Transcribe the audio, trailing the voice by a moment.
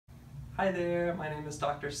Hi there, my name is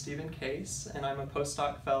Dr. Stephen Case, and I'm a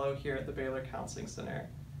postdoc fellow here at the Baylor Counseling Center.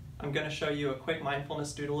 I'm going to show you a quick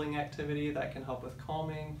mindfulness doodling activity that can help with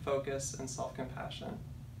calming, focus, and self-compassion.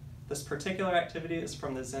 This particular activity is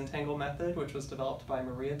from the Zentangle method, which was developed by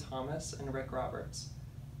Maria Thomas and Rick Roberts.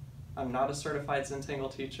 I'm not a certified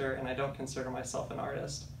Zentangle teacher, and I don't consider myself an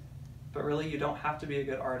artist. But really, you don't have to be a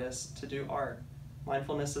good artist to do art.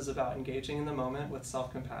 Mindfulness is about engaging in the moment with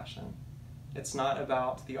self-compassion. It's not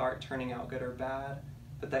about the art turning out good or bad,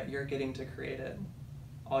 but that you're getting to create it.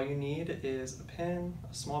 All you need is a pen,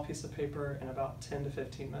 a small piece of paper, and about 10 to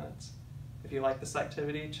 15 minutes. If you like this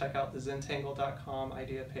activity, check out the zentangle.com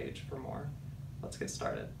idea page for more. Let's get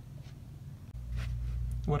started.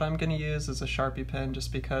 What I'm going to use is a Sharpie pen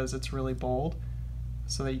just because it's really bold,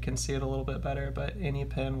 so that you can see it a little bit better, but any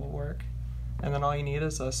pen will work. And then all you need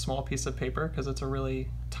is a small piece of paper because it's a really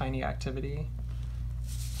tiny activity.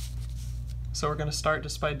 So we're going to start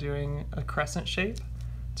just by doing a crescent shape.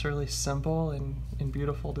 It's a really simple and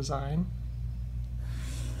beautiful design.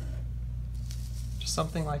 Just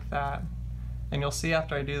something like that. And you'll see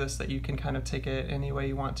after I do this that you can kind of take it any way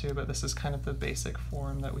you want to, but this is kind of the basic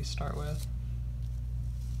form that we start with.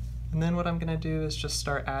 And then what I'm going to do is just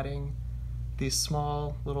start adding these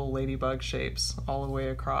small little ladybug shapes all the way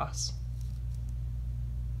across.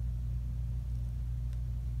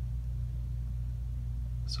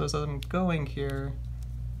 So as I'm going here,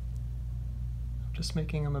 I'm just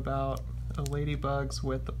making them about a ladybug's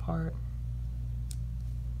width apart.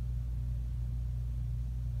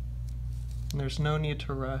 And there's no need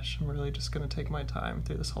to rush. I'm really just going to take my time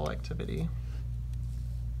through this whole activity.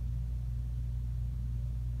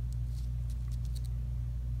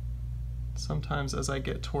 Sometimes as I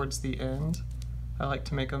get towards the end, I like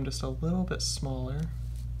to make them just a little bit smaller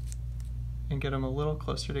and get them a little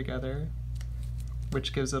closer together,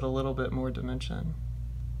 which gives it a little bit more dimension.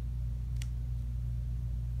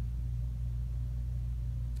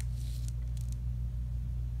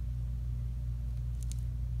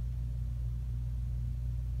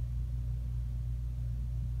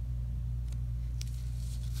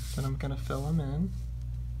 Then I'm going to fill them in.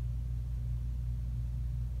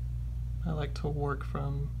 I like to work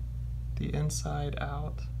from the inside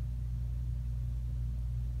out.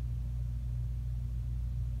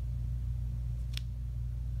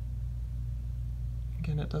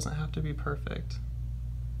 Again, it doesn't have to be perfect.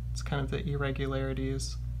 It's kind of the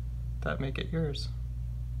irregularities that make it yours.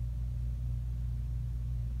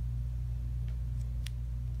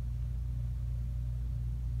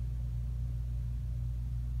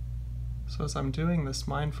 So as I'm doing this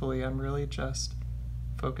mindfully, I'm really just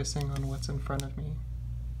focusing on what's in front of me.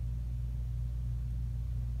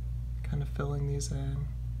 Kind of filling these in.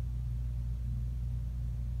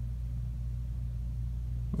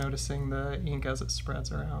 Noticing the ink as it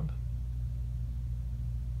spreads around.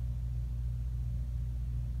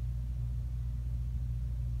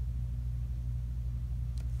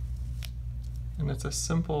 And it's a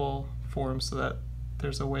simple form so that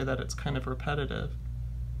there's a way that it's kind of repetitive.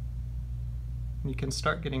 You can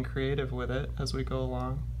start getting creative with it as we go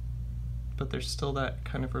along, but there's still that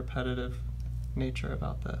kind of repetitive nature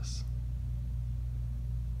about this.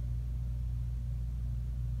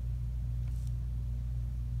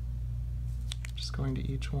 Just going to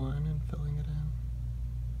each one and filling it in.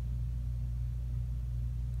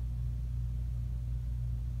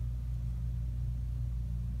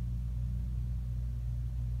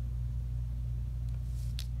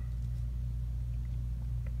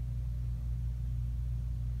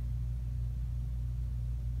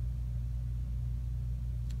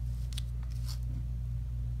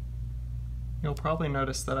 You'll probably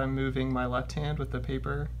notice that I'm moving my left hand with the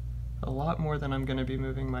paper a lot more than I'm going to be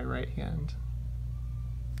moving my right hand.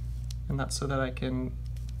 And that's so that I can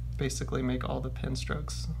basically make all the pen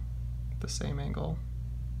strokes the same angle.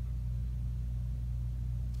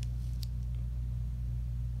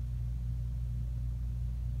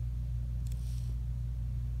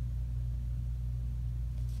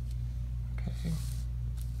 Okay.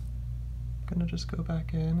 I'm going to just go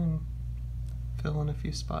back in and fill in a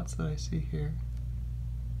few spots that I see here.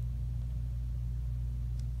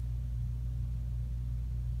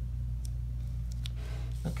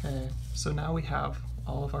 Okay, so now we have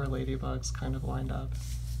all of our ladybugs kind of lined up.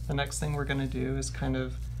 The next thing we're going to do is kind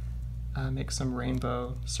of make some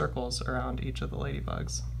rainbow circles around each of the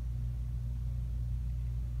ladybugs.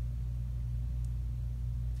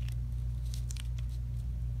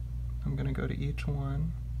 I'm going to go to each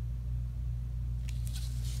one.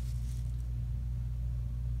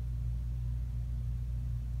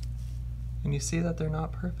 And you see that they're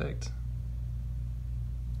not perfect.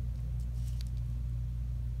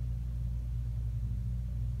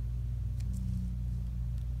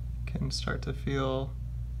 can start to feel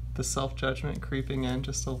the self-judgment creeping in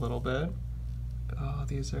just a little bit. Oh,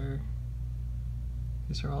 these are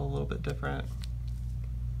all a little bit different.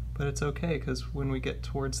 But it's okay, because when we get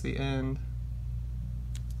towards the end,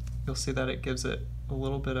 you'll see that it gives it a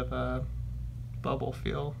little bit of a bubble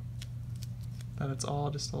feel, that it's all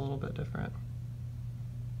just a little bit different.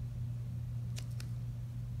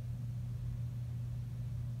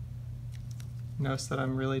 Notice that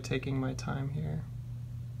I'm really taking my time here.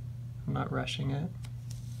 I'm not rushing it.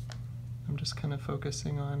 I'm just kind of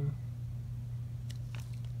focusing on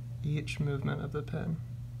each movement of the pen.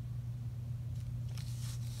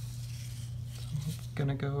 I'm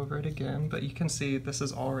gonna go over it again, but you can see this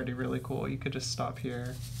is already really cool. You could just stop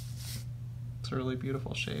here. It's a really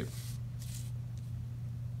beautiful shape.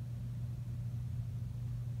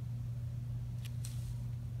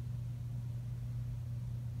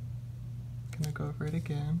 Gonna go over it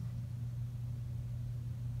again.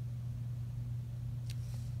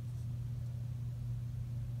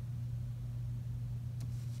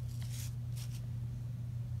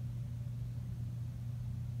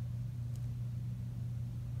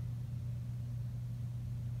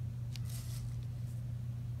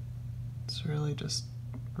 It's really just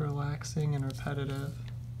relaxing and repetitive.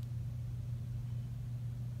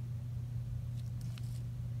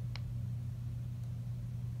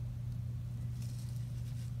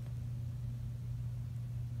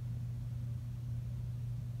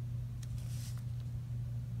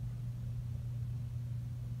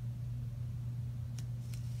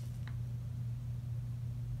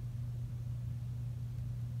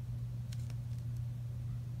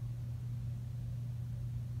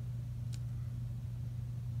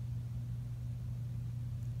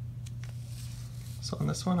 So on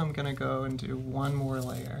this one, I'm going to go and do one more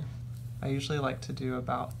layer. I usually like to do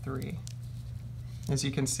about 3. As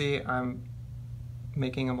you can see, I'm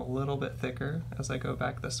making them a little bit thicker as I go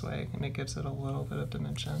back this way, and it gives it a little bit of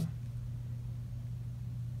dimension.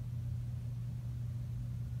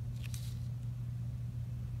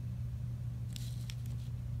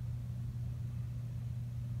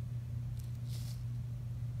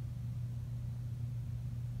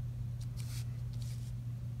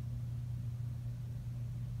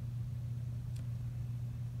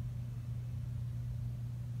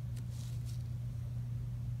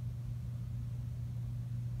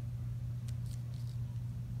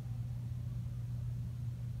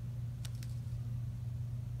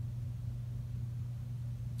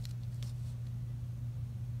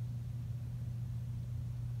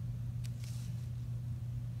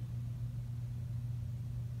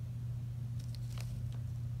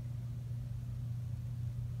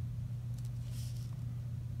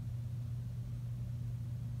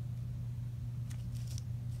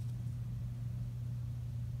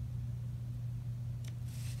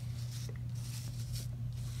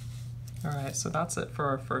 Alright, so that's it for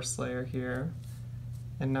our first layer here.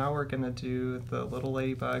 And now we're going to do the little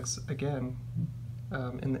ladybugs again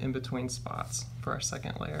in the in-between spots for our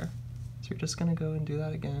second layer. So you're just going to go and do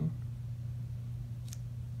that again.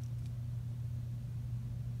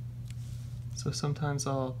 So sometimes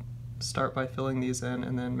I'll start by filling these in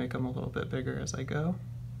and then make them a little bit bigger as I go.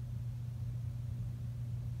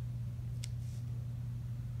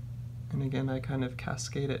 And again, I kind of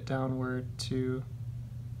cascade it downward to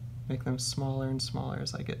make them smaller and smaller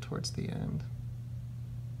as I get towards the end.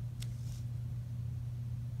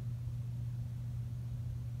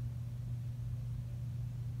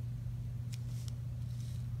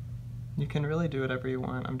 You can really do whatever you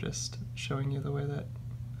want. I'm just showing you the way that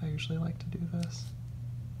I usually like to do this.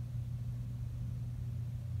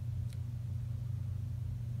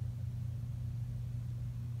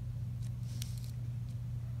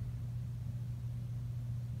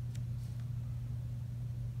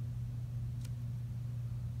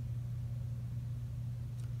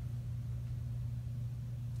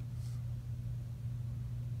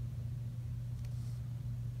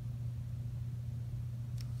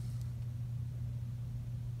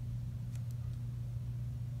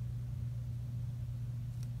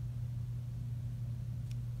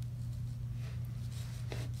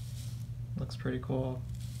 Looks pretty cool.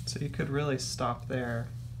 So you could really stop there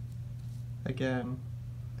again,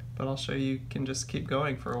 but I'll show you can just keep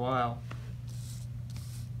going for a while.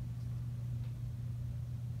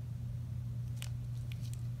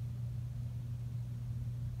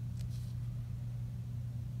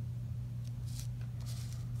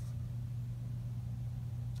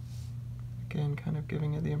 Again, kind of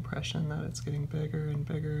giving it the impression that it's getting bigger and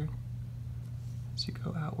bigger as you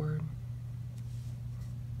go outward.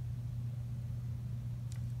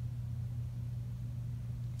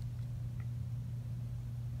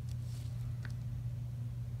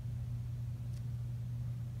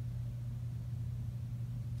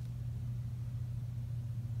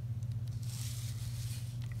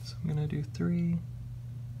 I'm going to do 3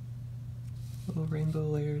 little rainbow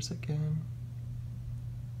layers again.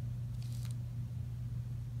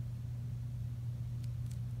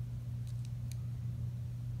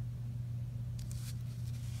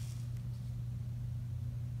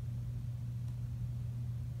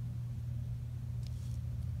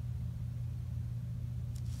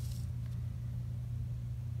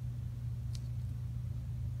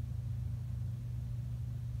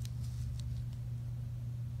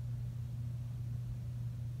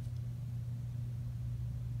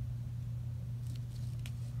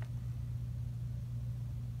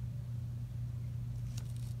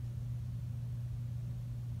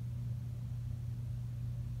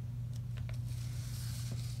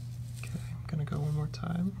 Gonna go one more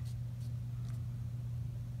time.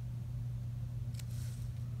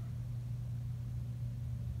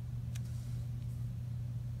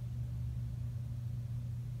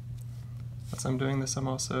 As I'm doing this, I'm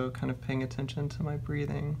also kind of paying attention to my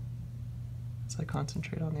breathing as I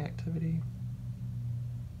concentrate on the activity.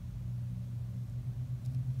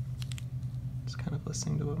 Just kind of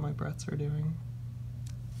listening to what my breaths are doing.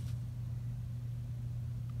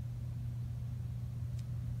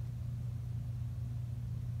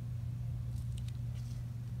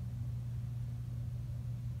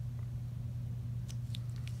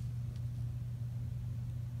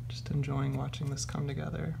 Just enjoying watching this come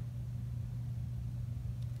together.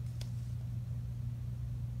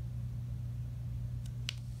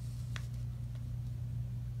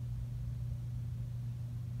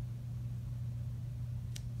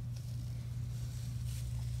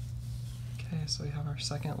 Okay, so we have our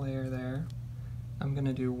second layer there. I'm going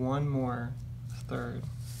to do one more third.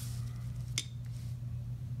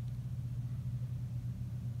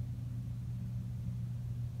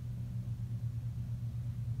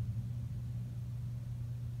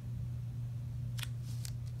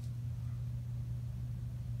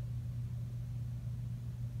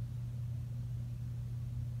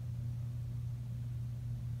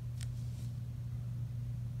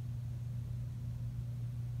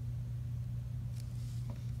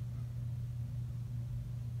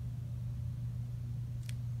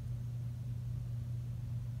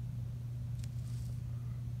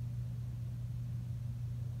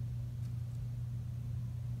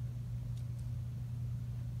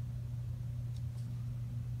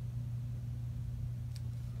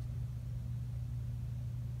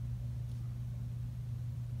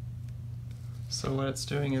 So what it's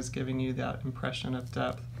doing is giving you that impression of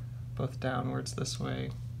depth, both downwards this way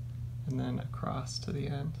and then across to the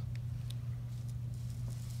end.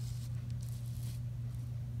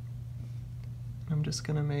 I'm just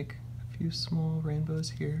going to make a few small rainbows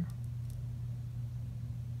here.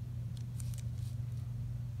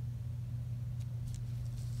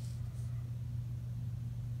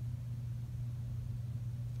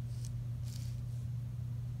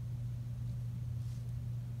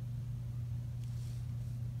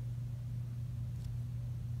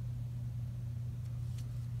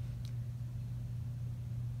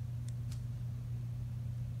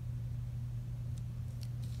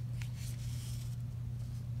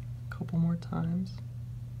 Couple more times.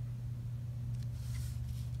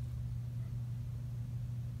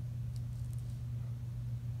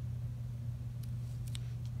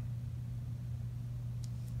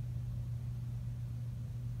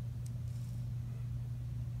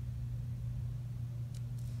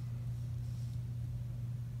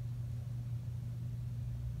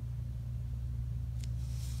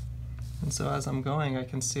 And so as I'm going, I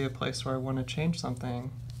can see a place where I want to change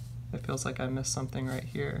something. It feels like I missed something right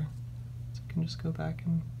here. So I can just go back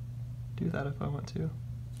and do that if I want to.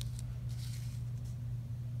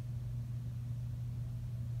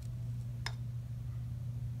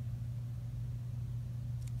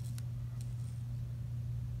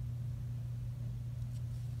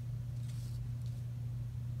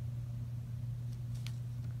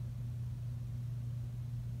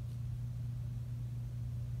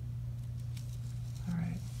 All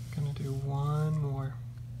right, gonna do one more.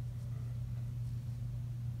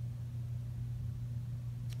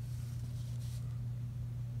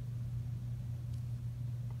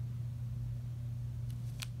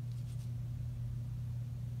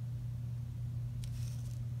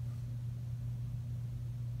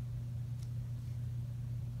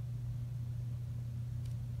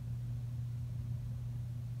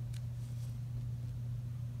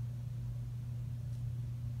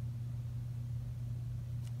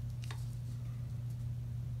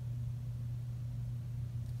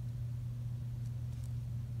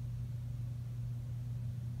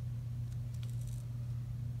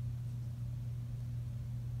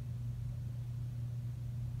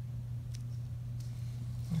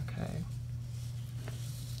 Okay.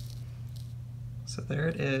 So there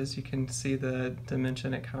it is. You can see the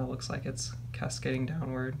dimension. It kind of looks like it's cascading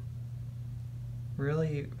downward.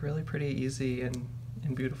 Really, really pretty easy and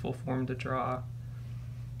beautiful form to draw.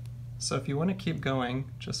 So if you want to keep going,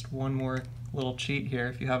 just one more little cheat here.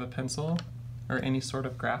 If you have a pencil or any sort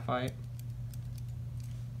of graphite,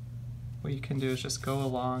 what you can do is just go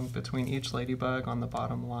along between each ladybug on the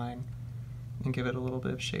bottom line and give it a little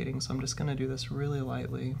bit of shading. So I'm just going to do this really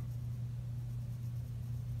lightly.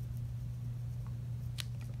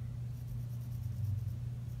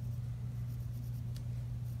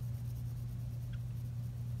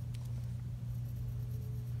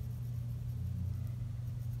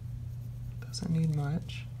 Doesn't need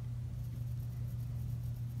much.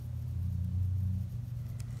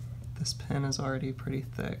 This pen is already pretty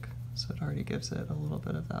thick, so it already gives it a little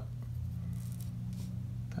bit of that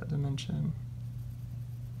dimension.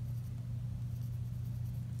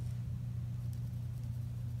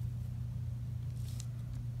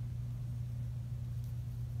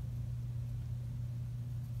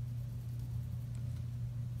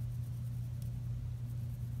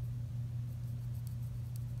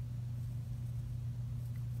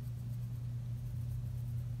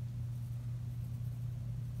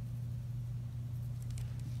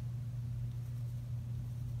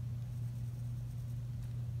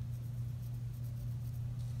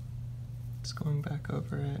 Just going back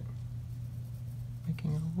over it,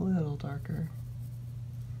 making it a little darker.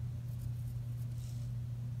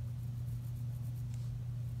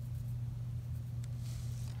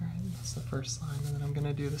 Alright, that's the first line, and then I'm going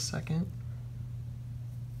to do the second.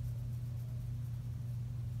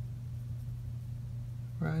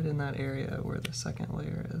 Right in that area where the second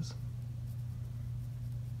layer is.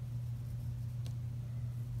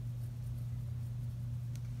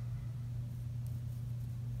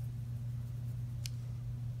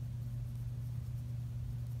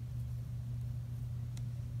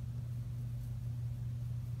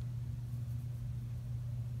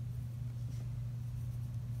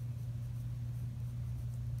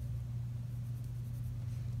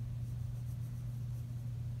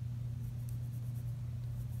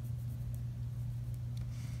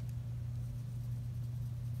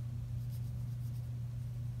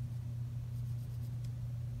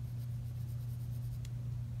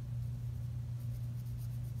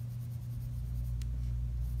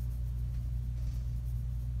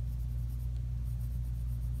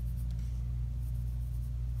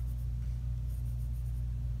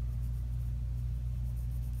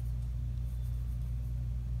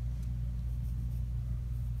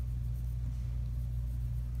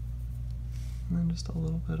 And then just a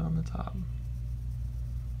little bit on the top.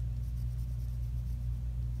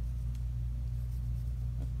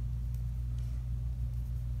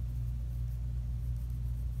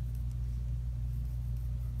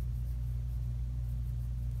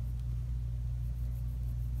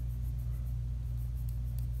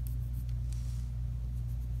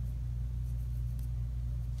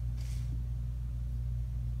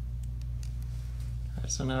 Alright,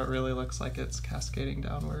 so now it really looks like it's cascading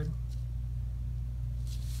downward.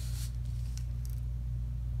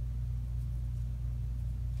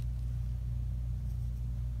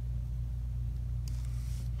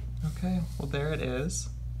 Okay, well there it is.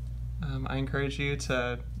 I encourage you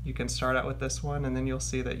can start out with this one, and then you'll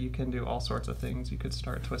see that you can do all sorts of things. You could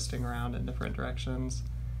start twisting around in different directions,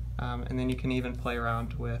 and then you can even play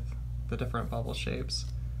around with the different bubble shapes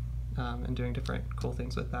and doing different cool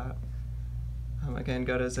things with that. Again,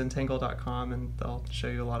 go to zentangle.com and they'll show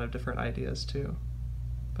you a lot of different ideas too.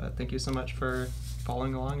 But thank you so much for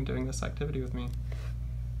following along and doing this activity with me.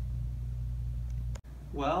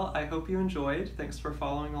 Well, I hope you enjoyed. Thanks for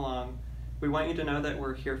following along. We want you to know that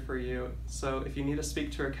we're here for you. So if you need to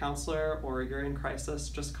speak to a counselor or you're in crisis,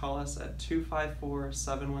 just call us at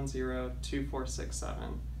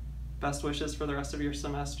 254-710-2467. Best wishes for the rest of your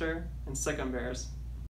semester, and sic 'em Bears.